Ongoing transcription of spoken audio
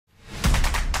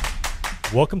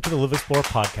Welcome to the Live Explore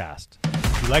podcast.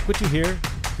 If you like what you hear,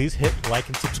 please hit like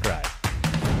and subscribe.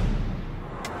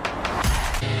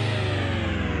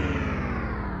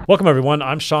 Welcome, everyone.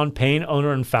 I'm Sean Payne,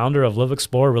 owner and founder of Live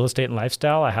Explore Real Estate and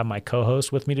Lifestyle. I have my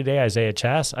co-host with me today, Isaiah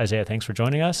Chass. Isaiah, thanks for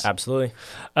joining us. Absolutely.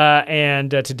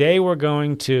 And today we're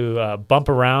going to bump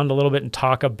around a little bit and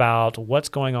talk about what's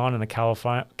going on in the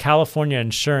California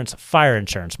fire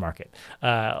insurance market.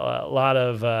 A lot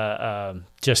of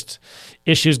just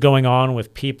issues going on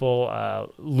with people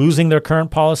losing their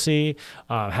current policy,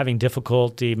 having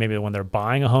difficulty maybe when they're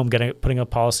buying a home, putting a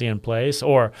policy in place,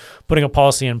 or putting a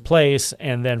policy in place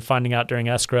and then finding out during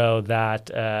escrow that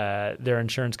their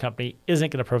insurance company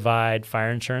isn't going to provide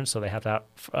fire insurance, so they have to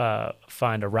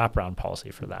find a wraparound policy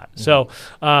for that.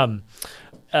 Mm-hmm.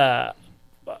 So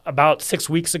about 6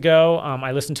 weeks ago,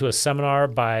 I listened to a seminar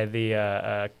by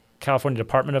the California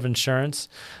Department of Insurance,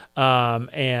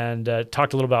 and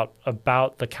talked a little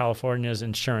about the California's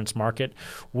insurance market,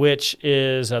 which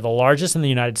is the largest in the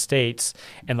United States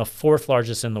and the fourth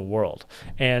largest in the world.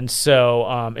 And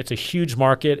so it's a huge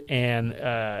market,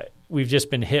 and we've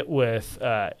just been hit with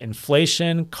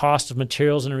inflation, cost of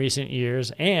materials in recent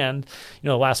years, and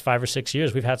the last 5 or 6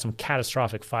 years we've had some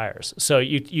catastrophic fires. So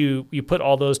you put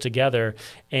all those together,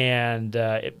 and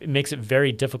it makes it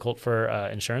very difficult for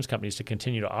insurance companies to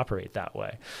continue to operate that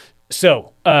way.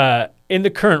 So in the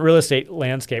current real estate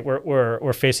landscape,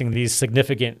 we're facing these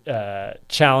significant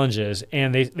challenges,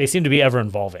 and they seem to be ever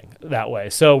evolving that way.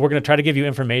 So we're going to try to give you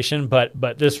information,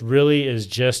 but this really is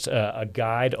just a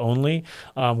guide only.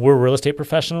 We're real estate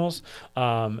professionals,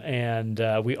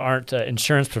 and we aren't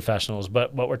insurance professionals,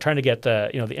 but we're trying to get the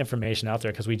information out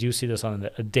there, because we do see this on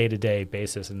a day-to-day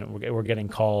basis, and we're getting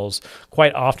calls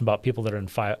quite often about people that are in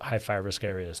high fire risk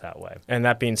areas that way. And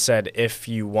that being said, if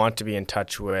you want to be in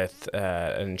touch with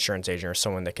an insurance agent or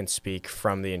someone that can speak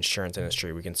from the insurance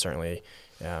industry, we can certainly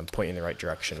point you in the right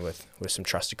direction with some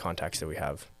trusted contacts that we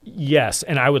have. Yes,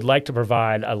 and I would like to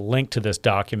provide a link to this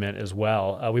document as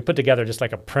well. We put together just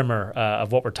like a primer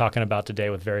of what we're talking about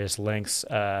today with various links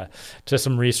to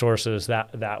some resources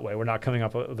that way. We're not coming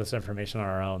up with this information on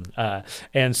our own.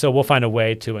 And so we'll find a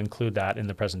way to include that in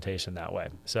the presentation that way.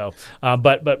 So,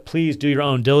 but please do your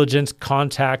own diligence,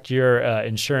 contact your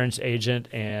insurance agent,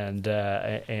 and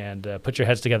put your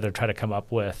heads together to try to come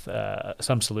up with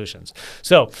some solutions.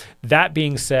 So that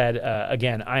being said,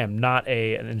 again, I am not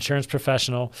an insurance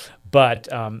professional, but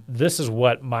this is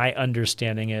what my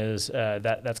understanding is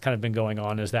that's kind of been going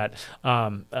on, is that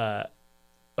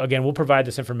again, we'll provide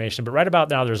this information, but right about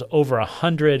now there's over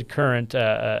 100 current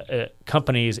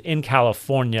companies in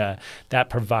California that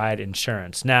provide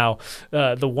insurance. Now,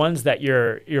 the ones that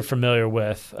you're familiar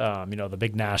with, the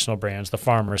big national brands, the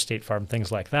Farmers, State Farm,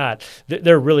 things like that,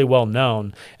 they're really well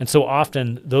known, and so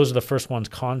often those are the first ones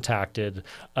contacted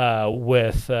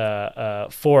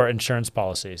for insurance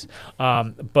policies.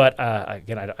 But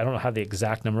again, I don't have the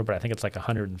exact number, but I think it's like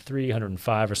 103,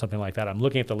 105 or something like that. I'm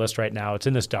looking at the list right now. It's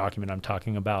in this document I'm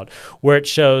talking about, where it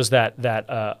shows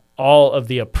that all of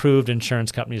the approved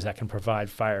insurance companies that can provide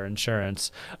fire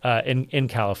insurance in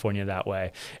California that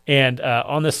way. And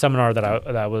on this seminar that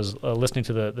I was listening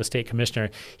to the state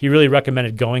commissioner, he really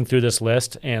recommended going through this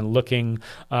list and looking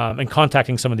and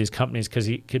contacting some of these companies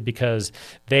because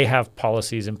they have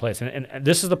policies in place. And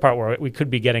this is the part where we could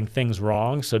be getting things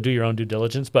wrong, so do your own due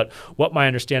diligence. But what my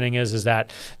understanding is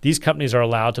that these companies are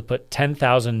allowed to put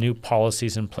 10,000 new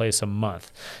policies in place a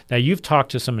month. Now, you've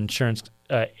talked to some insurance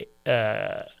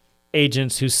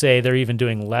agents who say they're even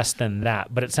doing less than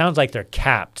that, but it sounds like they're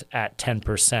capped at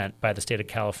 10% by the state of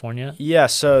California. Yeah,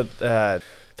 so the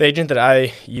agent that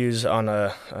I use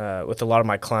with a lot of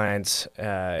my clients,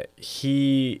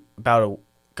 maybe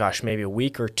a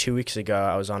week or 2 weeks ago,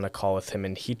 I was on a call with him,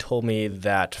 and he told me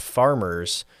that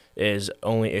Farmers is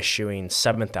only issuing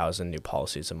 7,000 new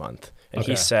policies a month. And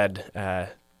He said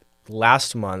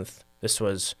last month, this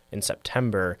was in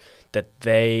September, that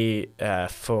they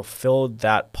fulfilled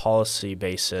that policy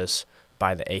basis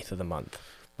by the 8th of the month.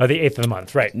 By the 8th of the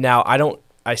month, right. Now,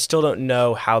 I still don't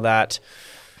know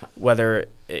whether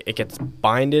it gets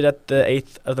binded at the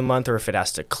 8th of the month or if it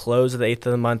has to close at the 8th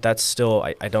of the month. That's still,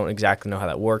 I don't exactly know how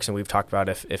that works. And we've talked about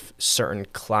if certain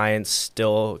clients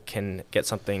still can get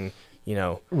something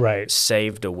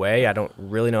saved away. I don't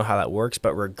really know how that works,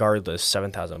 but regardless,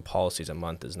 7,000 policies a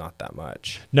month is not that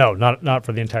much. No, not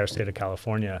for the entire state of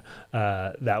California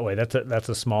that way. That's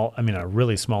a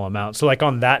really small amount. So like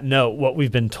on that note, what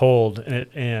we've been told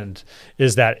and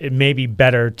is that it may be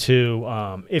better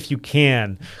to, if you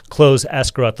can, close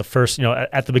escrow at the first,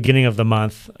 at the beginning of the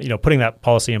month, putting that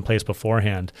policy in place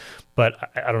beforehand. But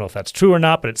I don't know if that's true or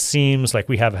not, but it seems like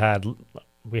we haven't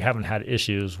had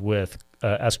issues with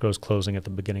escrows closing at the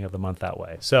beginning of the month that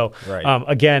way. So Right.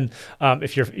 again,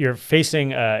 if you're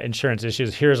facing insurance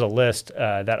issues, here's a list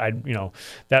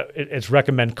it's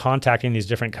recommend contacting these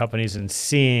different companies and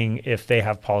seeing if they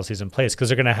have policies in place, because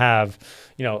they're going to have,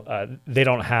 they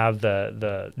don't have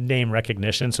the name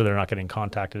recognition, so they're not getting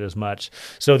contacted as much.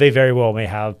 So they very well may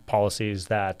have policies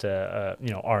that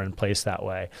are in place that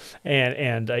way.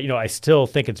 And I still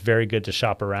think it's very good to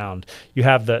shop around. You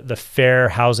have the Fair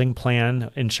Housing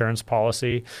Plan insurance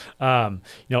policy.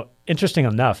 Interesting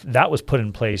enough, that was put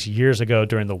in place years ago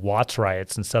during the Watts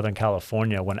riots in Southern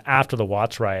California, when after the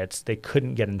Watts riots, they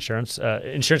couldn't get insurance.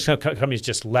 Insurance companies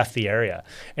just left the area.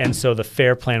 And so the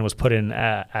Fair Plan was put in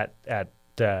at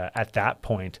that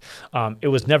point. It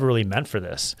was never really meant for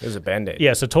this. It was a Band-Aid.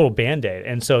 Yeah, it's a total Band-Aid.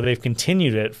 And so they've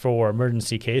continued it for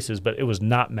emergency cases, but it was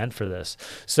not meant for this.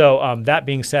 So that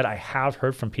being said, I have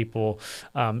heard from people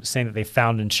saying that they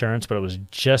found insurance, but it was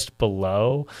just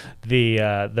below the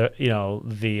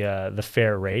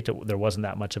fair rate. There wasn't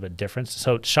that much of a difference.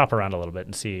 So shop around a little bit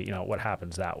and see what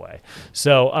happens that way.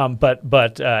 So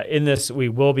but in this, we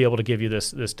will be able to give you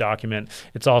this document.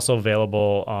 It's also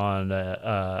available on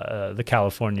the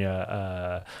California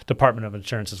Department of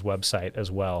Insurance's website as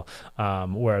well,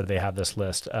 where they have this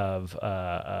list of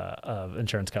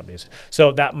insurance companies.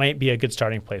 So that might be a good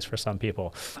starting place for some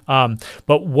people.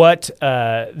 But what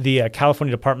the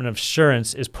California Department of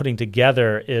Insurance is putting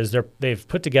together is they've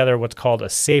put together what's called a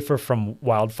Safer from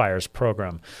Wildfires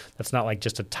program. That's not like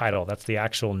just a title. That's the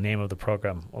actual name of the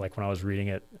program. Like when I was reading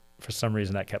it, for some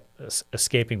reason that kept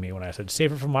escaping me when I said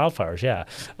Safer from Wildfires. Yeah.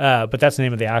 But that's the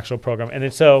name of the actual program. And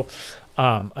then so,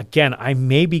 again, I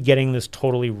may be getting this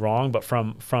totally wrong, but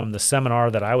from the seminar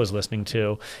that I was listening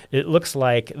to, it looks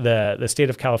like the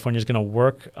state of California is going to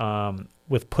work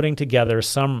with putting together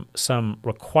some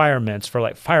requirements for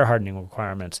like fire hardening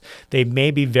requirements. They may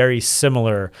be very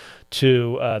similar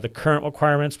to the current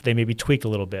requirements, but they may be tweaked a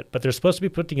little bit. But they're supposed to be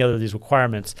put together these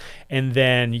requirements, and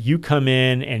then you come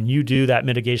in and you do that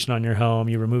mitigation on your home.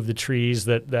 You remove the trees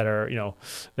that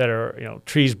are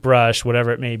trees, brush,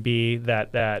 whatever it may be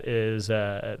that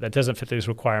doesn't fit these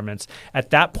requirements. At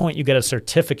that point, you get a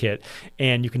certificate,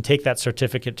 and you can take that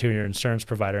certificate to your insurance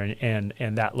provider,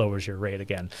 and that lowers your rate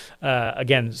again.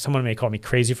 Again, someone may call me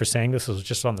crazy for saying this. This was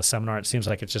just on the seminar. It seems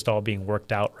like it's just all being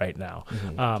worked out right now.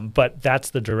 Mm-hmm. But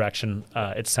that's the direction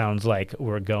it sounds like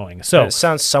we're going. So it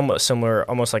sounds somewhat similar,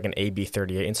 almost like an AB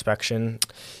 38 inspection.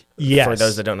 Yes. For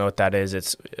those that don't know what that is,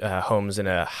 it's homes in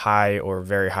a high or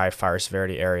very high fire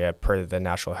severity area per the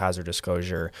natural hazard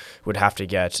disclosure would have to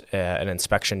get an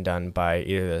inspection done by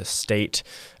either the state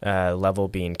level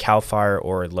being CAL FIRE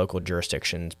or local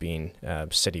jurisdictions being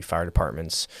city fire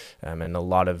departments. And a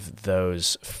lot of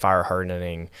those fire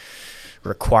hardening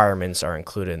requirements are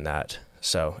included in that.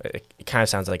 So it kind of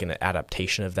sounds like an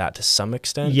adaptation of that to some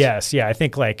extent. Yes, yeah, I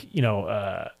think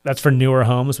that's for newer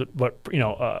homes, but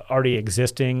already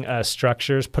existing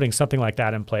structures, putting something like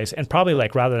that in place, and probably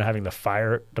like rather than having the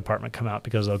fire department come out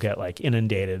because they'll get like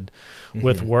inundated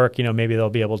with work, maybe they'll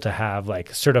be able to have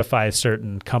like certify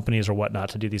certain companies or whatnot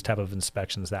to do these type of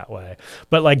inspections that way.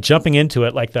 But like jumping into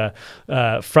it, like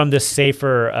from this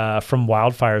Safer from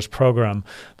Wildfires program,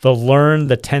 they'll learn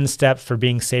the 10 steps for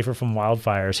being safer from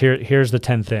wildfires. Here's the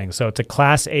 10 things. So it's a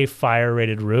Class A fire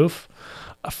rated roof,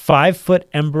 a 5-foot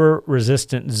ember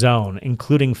resistant zone,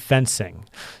 including fencing.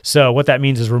 So what that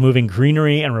means is removing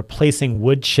greenery and replacing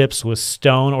wood chips with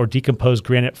stone or decomposed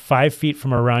granite 5 feet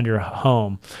from around your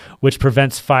home, which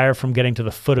prevents fire from getting to the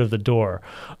foot of the door.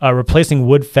 Replacing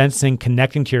wood fencing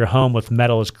connecting to your home with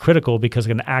metal is critical because it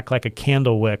can act like a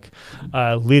candle wick,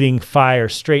 leading fire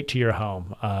straight to your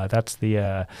home. That's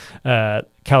the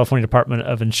California Department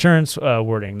of Insurance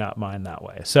wording, not mine that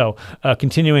way. So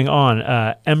continuing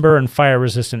on, ember and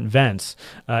fire-resistant vents.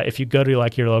 If you go to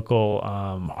like your local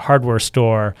hardware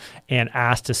store and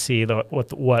ask to see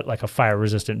what like a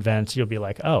fire-resistant vent, you'll be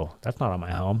like, oh, that's not on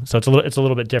my home. So it's a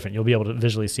little bit different. You'll be able to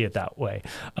visually see it that way.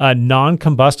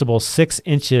 Non-combustible 6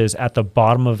 inches at the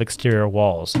bottom of exterior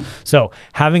walls. So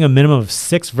having a minimum of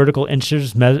 6 vertical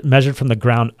inches measured from the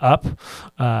ground up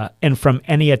and from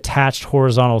any attached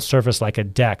horizontal surface like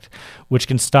a deck, which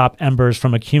can stop embers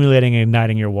from accumulating and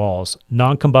igniting your walls.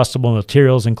 Non-combustible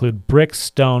materials include bricks,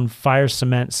 stone, fire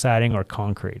cement, siding, or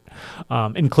concrete.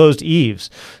 Enclosed eaves.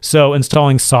 So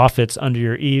installing soffits under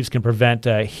your eaves can prevent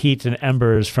heat and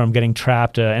embers from getting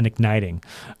trapped and igniting.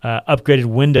 Upgraded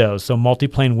windows. So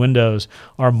multi-plane windows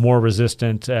are more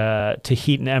resistant to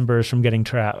heat and embers from getting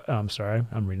trapped. I'm sorry,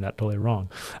 I'm reading that totally wrong.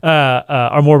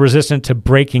 Are more resistant to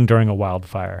breaking during a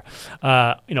wildfire.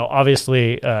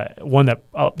 Obviously, one that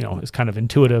is kind of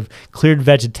intuitive. Cleared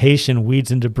vegetation,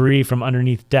 weeds and debris from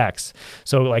underneath decks.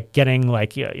 So like getting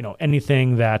like,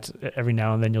 anything that every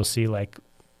now and then you'll see like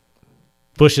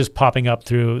bushes popping up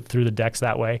through the decks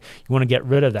that way. You want to get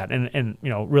rid of that. And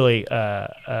really,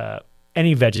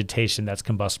 any vegetation that's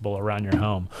combustible around your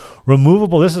home.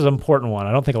 Removable, this is an important one.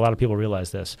 I don't think a lot of people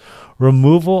realize this.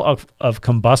 Removal of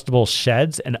combustible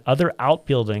sheds and other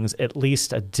outbuildings at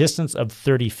least a distance of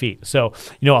 30 feet. So,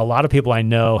 a lot of people I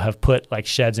know have put like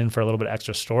sheds in for a little bit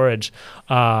extra storage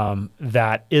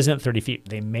that isn't 30 feet.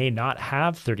 They may not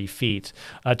have 30 feet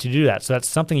to do that. So that's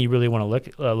something you really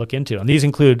want to look into. And these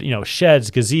include, sheds,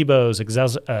 gazebos,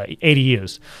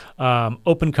 ADUs,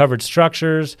 open covered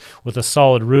structures with a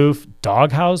solid roof,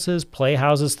 dog houses,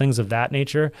 playhouses, things of that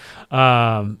nature.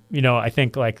 I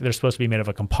think like they're supposed to be made of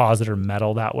a composite or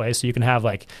metal that way. So you can have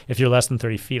like, if you're less than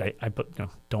 30 feet,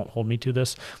 don't hold me to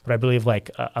this, but I believe like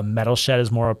a metal shed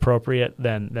is more appropriate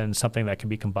than something that can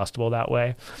be combustible that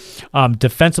way.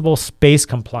 Defensible space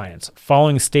compliance,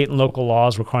 following state and local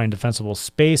laws requiring defensible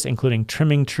space, including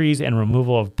trimming trees and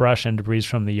removal of brush and debris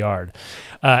from the yard.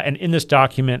 And in this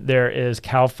document, there is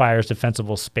CAL FIRE's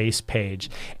defensible space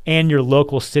page, and your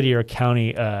local city or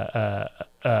county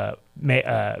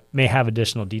may have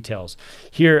additional details.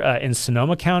 Here in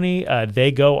Sonoma County,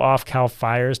 they go off CAL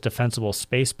FIRE's defensible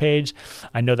space page.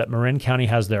 I know that Marin County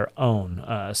has their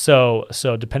own. So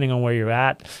depending on where you're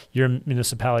at, your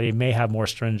municipality may have more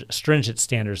stringent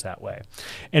standards that way.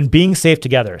 And being safe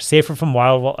together, Safer from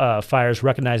Wildfires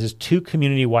recognizes two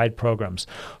community-wide programs,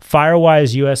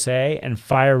 FireWise USA and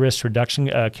Fire Risk Reduction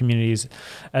communities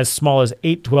as small as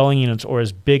 8 dwelling units or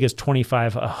as big as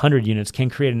 2,500 units can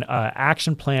create an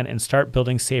action plan and start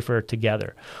building safer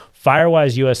together.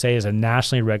 FireWise USA is a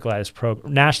nationally recognized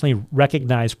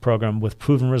program with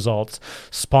proven results,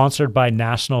 sponsored by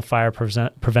National Fire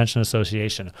Prevention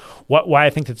Association. Why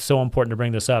I think it's so important to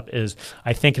bring this up is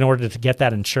I think in order to get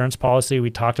that insurance policy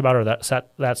we talked about, or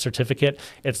that certificate,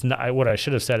 it's not, what I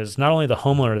should have said is not only the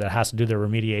homeowner that has to do their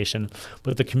remediation,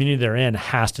 but the community they're in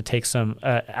has to take some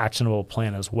actionable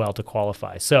plan as well to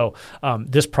qualify. So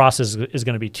this process is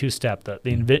going to be two-step.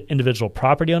 The individual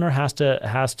property owner has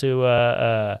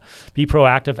to be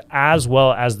proactive, as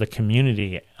well as the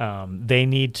community. They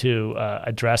need to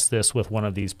address this with one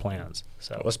of these plans.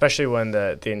 So, well, especially when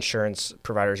the insurance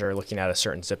providers are looking at a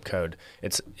certain zip code,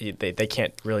 they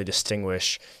can't really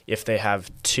distinguish if they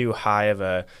have too high of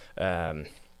they're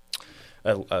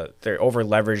over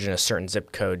leveraged in a certain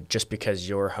zip code just because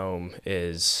your home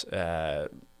is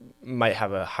might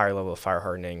have a higher level of fire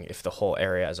hardening. If the whole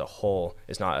area as a whole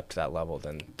is not up to that level,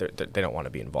 then they don't want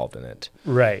to be involved in it.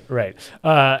 Right.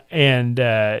 And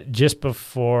just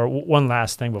before, one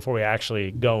last thing before we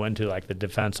actually go into like the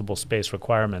defensible space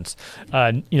requirements,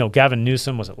 Gavin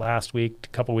Newsom, was it last week, a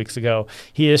couple weeks ago,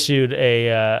 he issued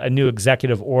a new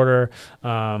executive order,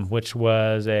 which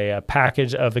was a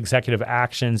package of executive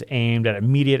actions aimed at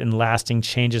immediate and lasting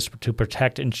changes to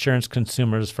protect insurance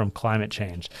consumers from climate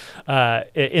change.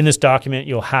 In this document,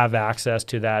 you'll have access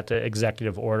to that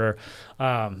executive order.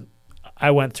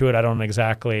 I went through it. I don't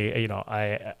exactly,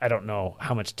 I don't know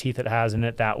how much teeth it has in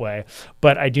it that way,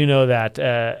 but I do know that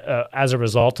as a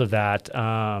result of that,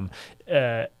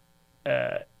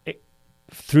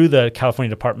 through the California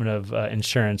Department of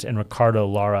Insurance and Ricardo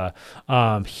Lara,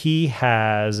 he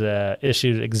has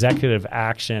issued executive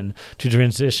action to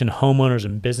transition homeowners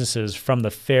and businesses from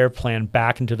the FAIR plan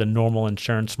back into the normal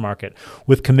insurance market,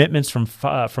 with commitments from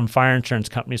fire insurance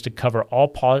companies to cover all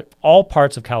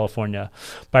parts of California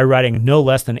by writing no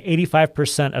less than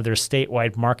 85% of their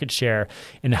statewide market share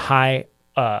in high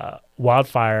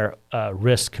wildfire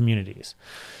risk communities.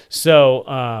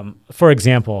 So, for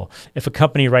example, if a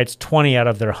company writes 20 out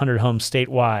of their 100 homes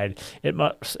statewide,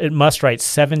 it must write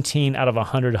 17 out of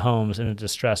 100 homes in a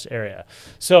distressed area.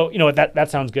 So, that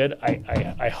sounds good.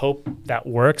 I hope that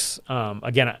works.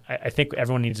 Again, I think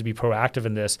everyone needs to be proactive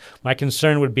in this. My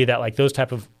concern would be that like those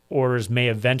type of orders may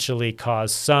eventually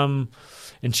cause some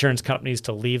insurance companies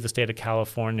to leave the state of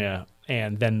California,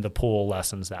 and then the pool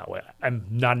lessens that way. I'm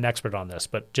not an expert on this,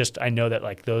 but just I know that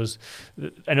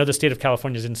I know the state of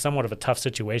California is in somewhat of a tough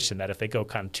situation that if they go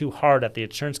kind of too hard at the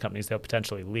insurance companies, they'll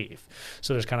potentially leave.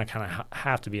 So there's kind of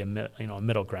have to be a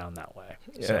middle ground that way.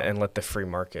 Yeah, so, and let the free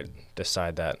market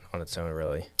decide that on its own,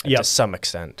 really, yep. To some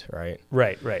extent, right?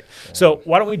 Right. Yeah. So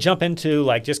why don't we jump into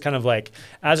like just kind of like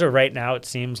as of right now, it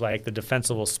seems like the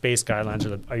defensible space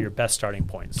guidelines are your best starting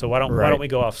point. So why don't we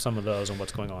go off some of those and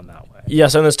what's going on that way? Yeah.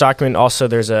 So in this document, also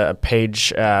there's a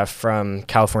page from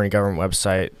California government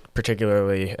website,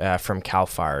 particularly from CAL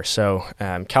FIRE. So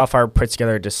CAL FIRE puts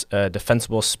together a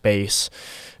defensible space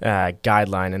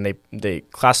guideline, and they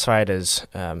classify it as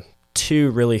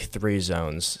really three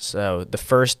zones. So the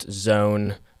first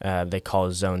zone they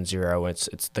call zone 0.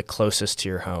 It's the closest to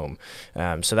your home.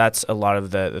 So that's a lot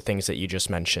of the things that you just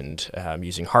mentioned,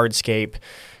 using hardscape,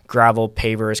 gravel,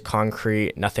 pavers,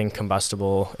 concrete, nothing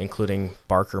combustible, including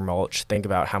bark or mulch. Think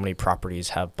about how many properties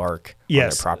have bark on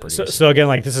their properties. So again,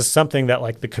 like this is something that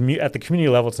like at the community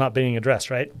level, it's not being addressed,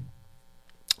 right?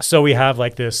 So we have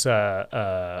like this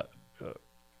water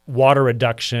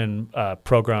reduction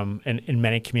program in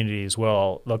many communities.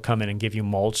 Well, they'll come in and give you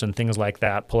mulch and things like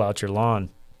that, pull out your lawn.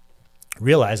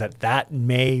 Realize that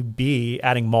may be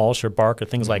adding mulch or bark or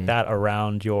things like that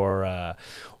around your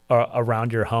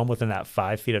home within that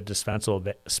 5 feet of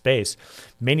dispensable space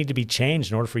may need to be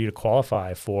changed in order for you to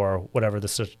qualify for whatever the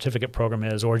certificate program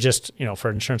is, or just, for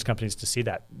insurance companies to see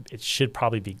that it should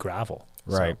probably be gravel.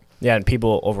 Right. So. Yeah, and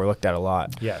people overlook that a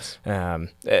lot. Yes. And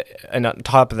on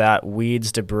top of that,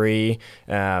 weeds, debris,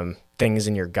 things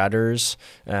in your gutters,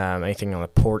 anything on the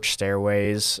porch,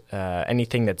 stairways,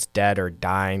 anything that's dead or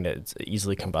dying that's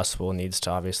easily combustible needs to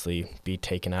obviously be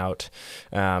taken out.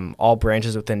 All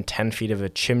branches within 10 feet of a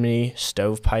chimney or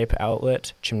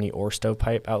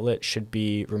stovepipe outlet should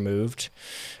be removed.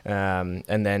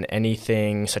 And then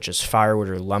anything such as firewood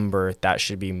or lumber, that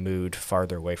should be moved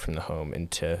farther away from the home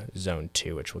into zone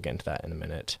 2, which we'll get into that in a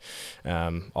minute.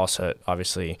 Also,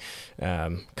 obviously,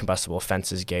 combustible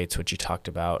fences, gates, which you talked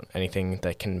about, anything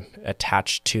that can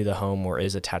attach to the home or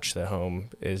is attached to the home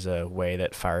is a way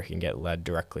that fire can get led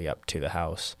directly up to the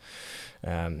house.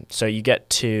 So you get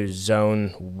to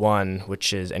zone 1,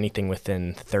 which is anything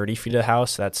within 30 feet of the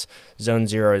house. That's zone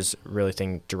 0 is really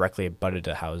thing directly abutted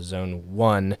to the house. Zone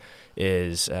 1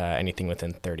 is anything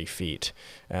within 30 feet.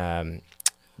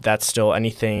 That's still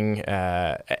anything,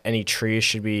 any trees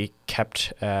should be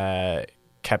kept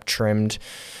trimmed.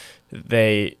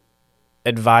 They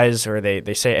advise, or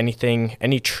they say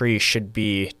any tree should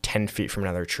be 10 feet from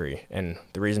another tree. And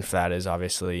the reason for that is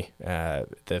obviously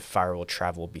the fire will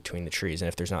travel between the trees. And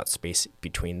if there's not space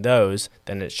between those,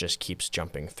 then it just keeps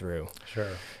jumping through.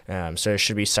 Sure. So there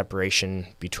should be separation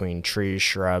between trees,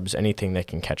 shrubs, anything that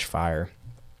can catch fire.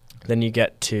 Then you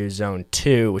get to zone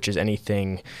 2, which is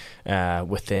anything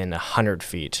within 100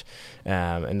 feet.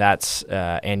 And that's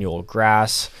annual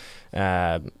grass.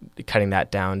 Cutting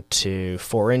that down to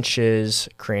 4 inches,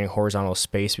 creating horizontal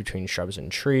space between shrubs and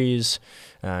trees,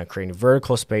 creating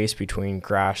vertical space between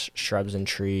grass, shrubs, and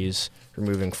trees,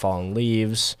 removing fallen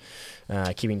leaves,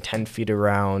 keeping 10 feet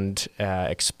around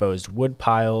exposed wood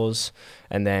piles,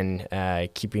 and then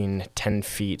keeping 10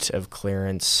 feet of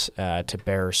clearance to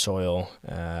bare soil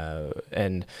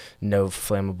and no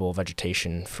flammable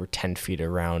vegetation for 10 feet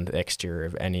around the exterior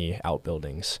of any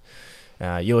outbuildings.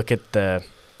 You look at the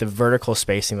vertical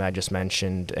spacing that I just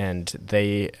mentioned, and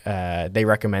they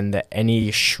recommend that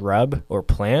any shrub or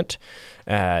plant,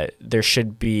 there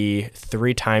should be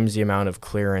 3 times the amount of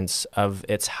clearance of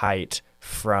its height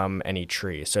from any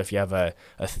tree. So if you have a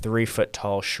 3-foot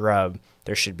tall shrub,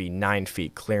 there should be 9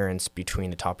 feet clearance between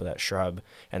the top of that shrub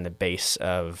and the base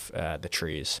of the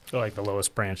trees. So like the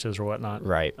lowest branches or whatnot?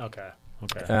 Right. Okay.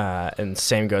 And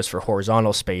same goes for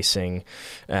horizontal spacing.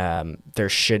 There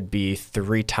should be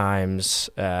 3 times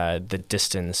the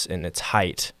distance in its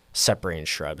height separating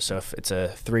shrubs. So if it's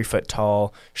a 3-foot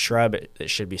tall shrub, it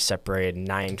should be separated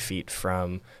 9 feet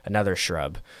from another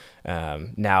shrub.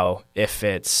 Now, if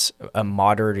it's a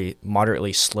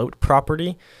moderately sloped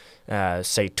property,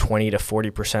 say 20 to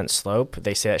 40% slope,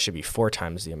 they say that should be 4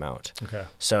 times the amount. Okay.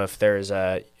 So if there's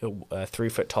a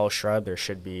 3-foot tall shrub, there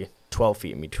should be 12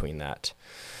 feet in between that.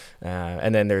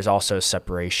 And then there's also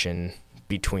separation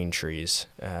between trees.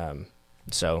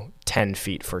 So 10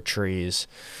 feet for trees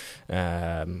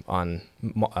on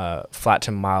flat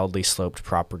to mildly sloped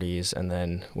properties. And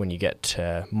then when you get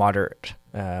to moderate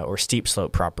or steep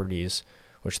slope properties,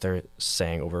 which they're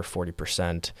saying over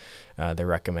 40%, they're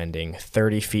recommending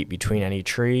 30 feet between any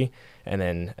tree, and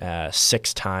then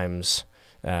 6 times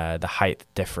the height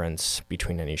difference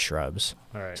between any shrubs.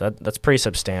 All right. So that's pretty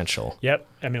substantial. Yep.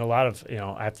 I mean, a lot of,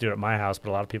 I have to do it at my house, but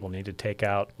a lot of people need to take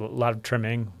out a lot of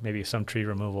trimming, maybe some tree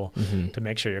removal to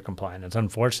make sure you're compliant. It's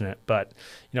unfortunate, but,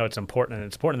 it's important. And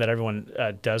it's important that everyone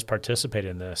does participate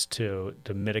in this to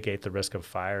mitigate the risk of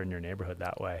fire in your neighborhood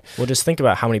that way. Well, just think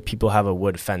about how many people have a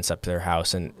wood fence up to their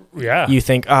house, and yeah, you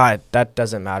think, that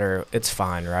doesn't matter. It's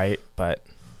fine, right? But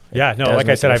Yeah, no, does like I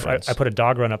make a said, difference. I put a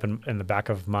dog run up in the back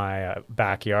of my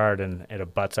backyard, and it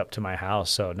abuts up to my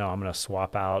house. So no, I'm going to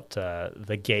swap out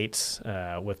the gates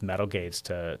with metal gates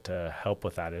to help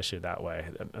with that issue that way.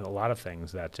 A lot of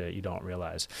things that you don't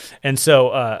realize. And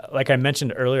so, like I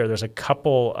mentioned earlier, there's a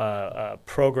couple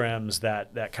programs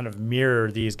that kind of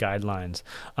mirror these guidelines.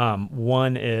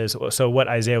 One is, so what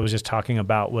Isaiah was just talking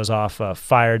about was off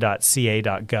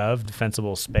fire.ca.gov,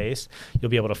 defensible space.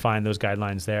 You'll be able to find those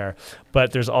guidelines there.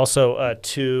 But there's also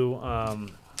two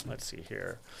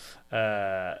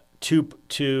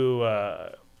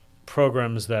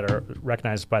programs that are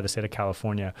recognized by the state of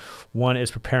California. One is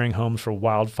Preparing Homes for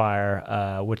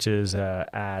Wildfire, which is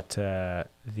at let's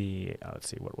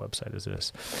see, what website is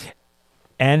this?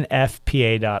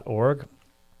 nfpa.org.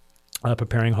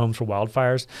 Preparing Homes for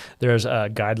Wildfires. There's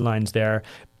guidelines there.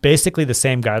 Basically the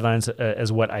same guidelines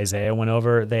as what Isaiah went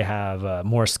over. They have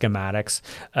more schematics,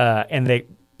 and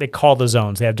they call the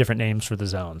zones. They have different names for the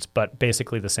zones, but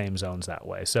basically the same zones that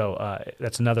way. So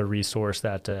that's another resource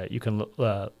that you can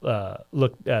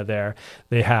look there.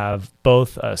 They have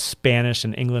both Spanish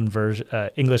and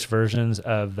English versions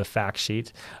of the fact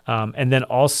sheet. And then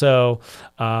also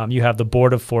you have the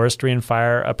Board of Forestry and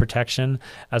Fire Protection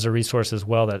as a resource as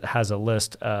well that has a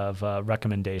list of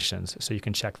recommendations. So you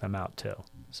can check them out too.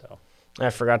 So. I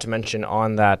forgot to mention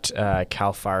on that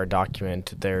CAL FIRE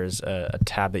document, there's a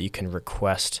tab that you can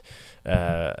request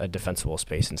a defensible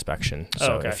space inspection.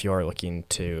 So if you're looking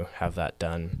to have that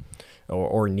done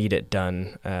or need it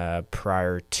done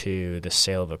prior to the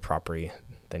sale of a property,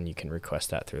 then you can request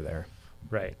that through there.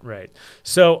 Right.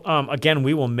 So again,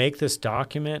 we will make this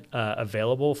document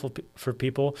available for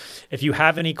people. If you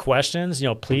have any questions,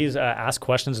 please ask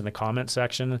questions in the comment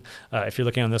section. If you're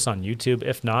looking on this on YouTube,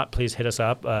 if not, please hit us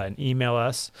up and email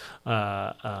us.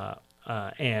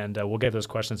 And we'll get those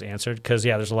questions answered because,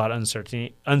 there's a lot of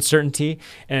uncertainty,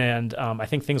 and I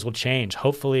think things will change.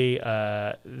 Hopefully,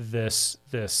 this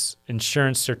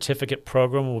insurance certificate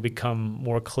program will become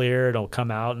more clear. It'll come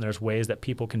out, and there's ways that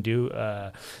people can do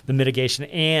the mitigation,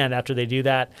 and after they do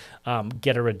that,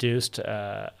 get a reduced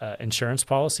insurance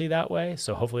policy that way.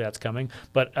 So hopefully that's coming.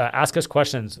 But ask us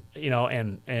questions,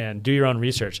 and do your own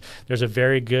research. There's a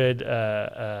very good,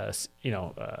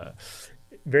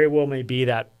 very well may be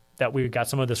that we got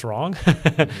some of this wrong.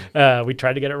 We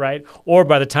tried to get it right. Or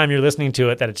by the time you're listening to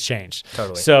it, that it's changed.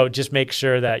 Totally. So just make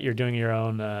sure that you're doing your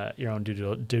own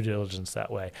due diligence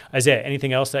that way. Isaiah,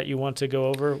 anything else that you want to go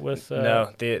over with? No,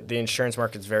 the insurance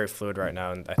market's very fluid right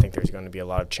now, and I think there's going to be a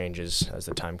lot of changes as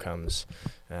the time comes.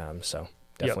 So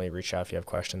definitely reach out if you have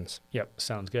questions. Yep,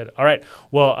 sounds good. All right.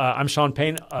 Well, I'm Sean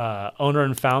Payne, owner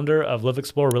and founder of Live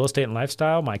Explore Real Estate and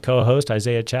Lifestyle. My co-host,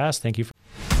 Isaiah Chass. Thank you.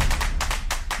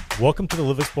 Welcome to the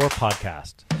Live Explore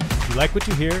podcast. If you like what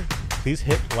you hear, please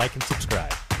hit like and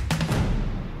subscribe.